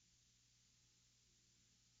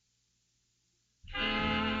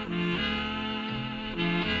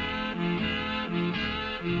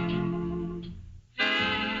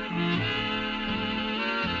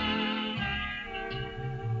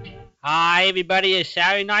Hi everybody, it's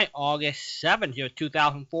Saturday night, August 7th, year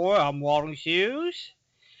 2004. I'm Walden Hughes,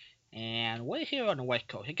 and we're here on the West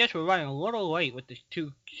Coast. I guess we're running a little late with the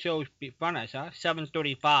two shows in front of us, huh?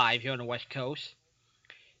 7:35 here on the West Coast.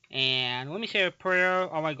 And let me say a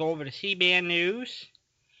prayer. I want to go over the C-band news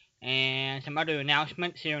and some other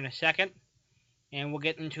announcements here in a second. And we'll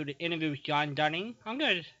get into the interview with John Dunning.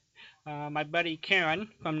 My buddy Karen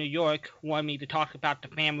from New York wanted me to talk about the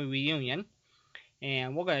family reunion.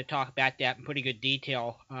 And we're going to talk about that in pretty good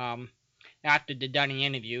detail after the Dunning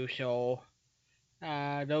interview. So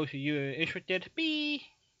those of you who are interested, be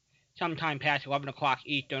sometime past 11 o'clock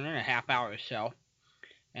Eastern in a half hour or so.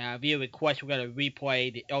 Via request, we're going to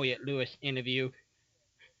replay the Elliot Lewis interview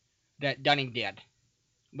that Dunning did.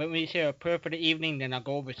 But we say a prayer for the evening, then I'll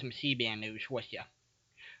go over some C-band news with you.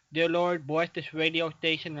 Dear Lord, bless this radio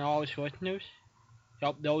station and all its listeners.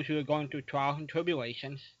 Help those who are going through trials and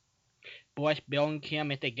tribulations. Bless Bill and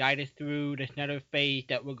Kim as they guide us through this another phase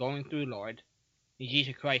that we're going through, Lord. In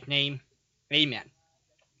Jesus Christ's name, amen.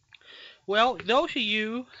 Well, those of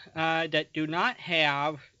you that do not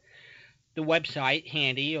have the website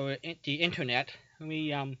handy or the internet,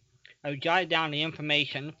 I jotted down the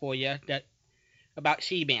information for you about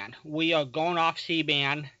C-band. We are going off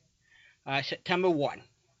C-band September 1.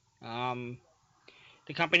 The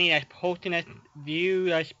company that's hosting us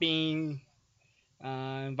view us being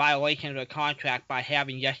in violation of the contract by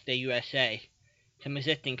having Yesterday USA, some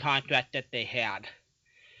existing contract that they had.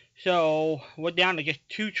 So we're down to just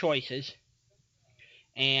two choices,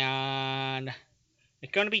 and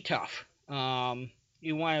it's going to be tough.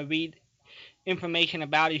 You want to read information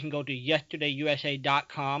about it, you can go to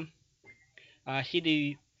yesterdayyusa.com, see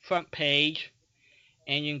the front page,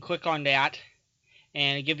 and you can click on that,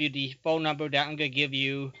 and it'll give you the phone number that I'm going to give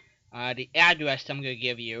you, the address I'm going to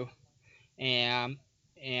give you, and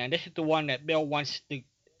this is the one that Bill wants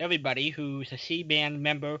everybody who's a C-band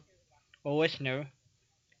member or listener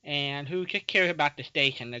and who just cares about the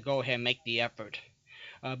station to go ahead and make the effort.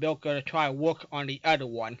 Bill's going to try to work on the other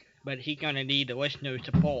one, but he's going to need the listeners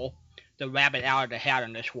to pull the rabbit out of the hat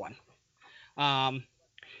on this one.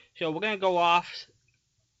 So we're going to go off,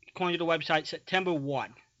 according to the website, September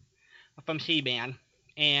 1 from C-band.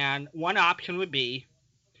 And one option would be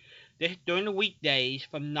this during the weekdays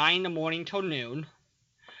from 9 in the morning till noon,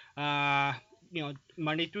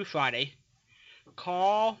 Monday through Friday.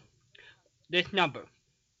 Call this number,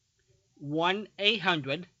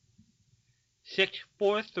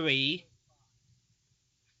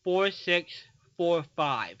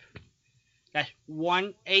 1-800-643-4645. That's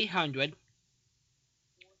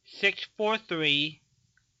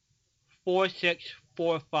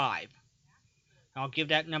 1-800-643-4645. I'll give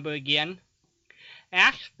that number again.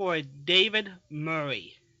 Ask for David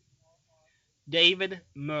Murray. David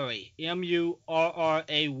Murray.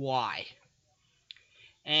 Murray.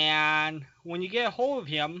 And when you get a hold of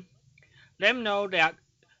him, let him know that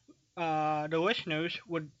the listeners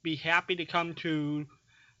would be happy to come to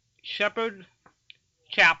Shepherd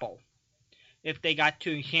Chapel if they got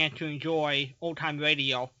a chance to enjoy old-time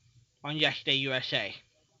radio on Yesterday USA.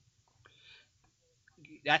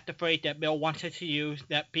 That's the phrase that Bill wants us to use,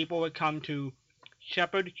 that people would come to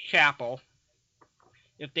Shepherd Chapel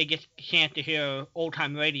if they get a chance to hear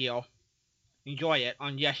old-time radio, enjoy it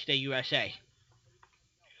on Yesterday USA.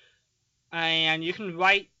 And you can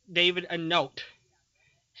write David a note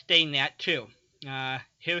stating that too.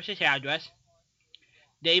 Here's his address.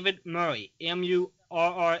 David Murray, Murray,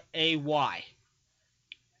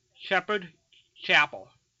 Shepherd Chapel,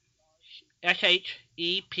 Shephed,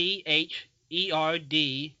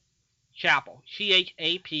 Chapel,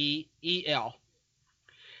 Chapel.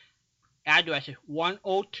 Address is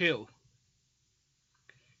 102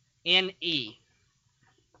 NE.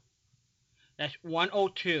 That's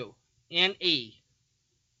 102 NE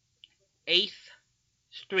 8th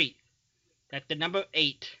Street. That's the number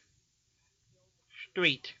 8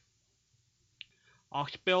 Street. I'll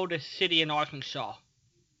spell the city in Arkansas.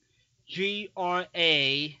 Grav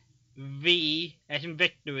as in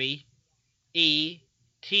victory,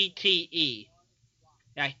 Ette.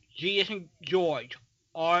 That's G as in George,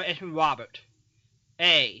 R as in Robert,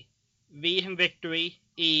 A, V as in victory,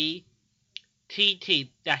 E,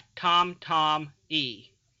 T. That's Tom, E.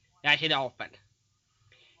 That's an elephant.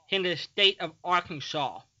 In the state of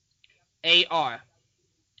Arkansas, AR.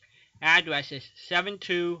 Address is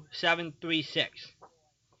 72736.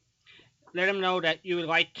 Let them know that you would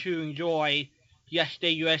like to enjoy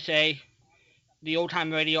Yesterday USA, the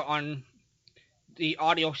old-time radio on the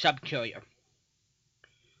audio subcarrier.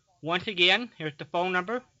 Once again, here's the phone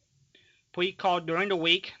number. Please call during the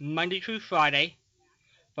week, Monday through Friday,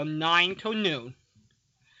 from 9 till noon.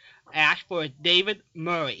 Ask for David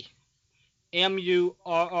Murray. Murray.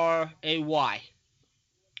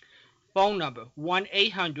 Phone number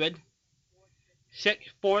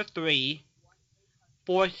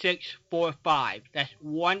 1-800-643-4645. That's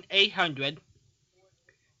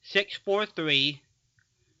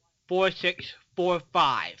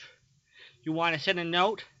 1-800-643-4645. You want to send a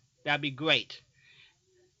note? That'd be great.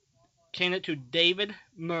 Send it to David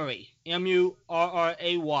Murray,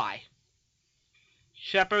 Murray,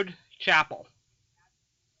 Shepherd Chapel.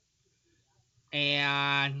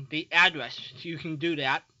 And the address you can do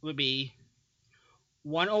that would be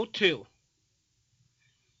 102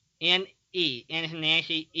 N.E. N is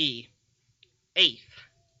Nancy E. 8th,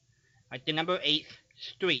 like the number 8th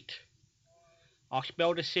Street. I'll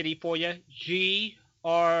spell the city for you.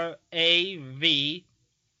 Gravette.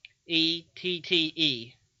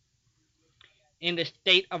 In the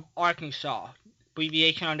state of Arkansas.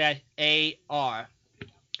 Abbreviation on that is AR.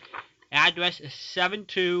 Address is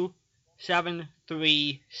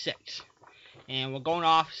 72736. And we're going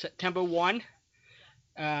off September 1.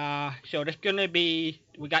 So there's going to be,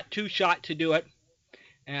 we got 2 shots to do it.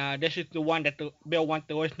 This is the one that Bill wants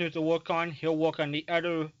the listeners to work on. He'll work on the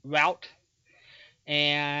other route.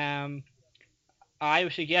 And I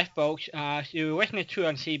would suggest, folks, if you're listening to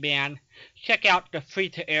on C-Band, check out the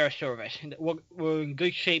free-to-air service. We're in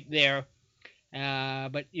good shape there,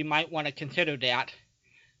 but you might want to consider that.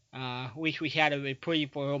 We had a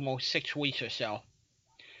reprieve for almost 6 weeks or so.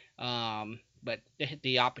 But this is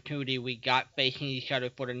the opportunity we got facing each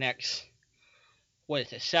other for the next,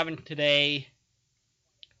 7 today?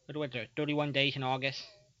 What was there, 31 days in August?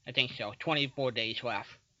 I think so, 24 days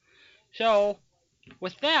left. So,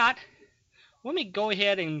 with that, let me go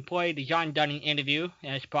ahead and play the John Dunning interview,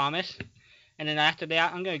 as promised. And then after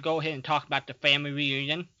that, I'm going to go ahead and talk about the family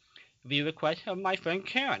reunion via request of my friend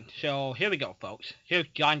Karen. So, here we go, folks. Here's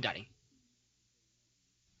John Dunning.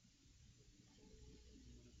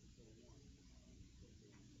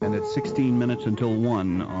 And it's 16 minutes until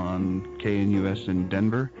 1 on KNUS in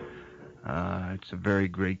Denver. It's a very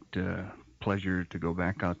great pleasure to go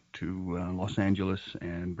back out to Los Angeles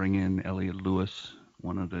and bring in Elliot Lewis,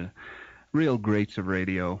 one of the real greats of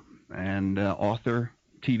radio, and author,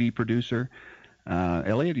 TV producer.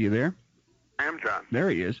 Elliot, are you there? I am, John. There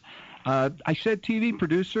he is. I said TV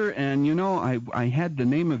producer, and you know, I had the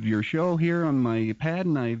name of your show here on my pad,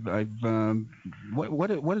 and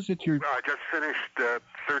what is it you're? I just finished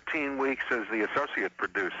 13 weeks as the associate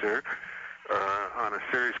producer on a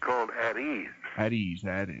series called At Ease. At Ease,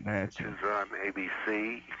 that's which is on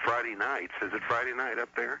ABC Friday nights. Is it Friday night up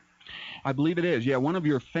there? I believe it is. Yeah, one of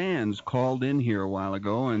your fans called in here a while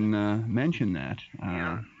ago and mentioned that.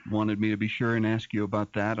 Wanted me to be sure and ask you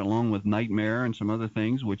about that, along with Nightmare and some other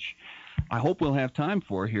things, which I hope we'll have time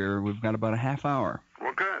for here. We've got about a half hour.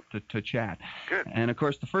 Well, good. To chat. Good. And, of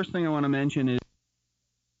course, the first thing I want to mention is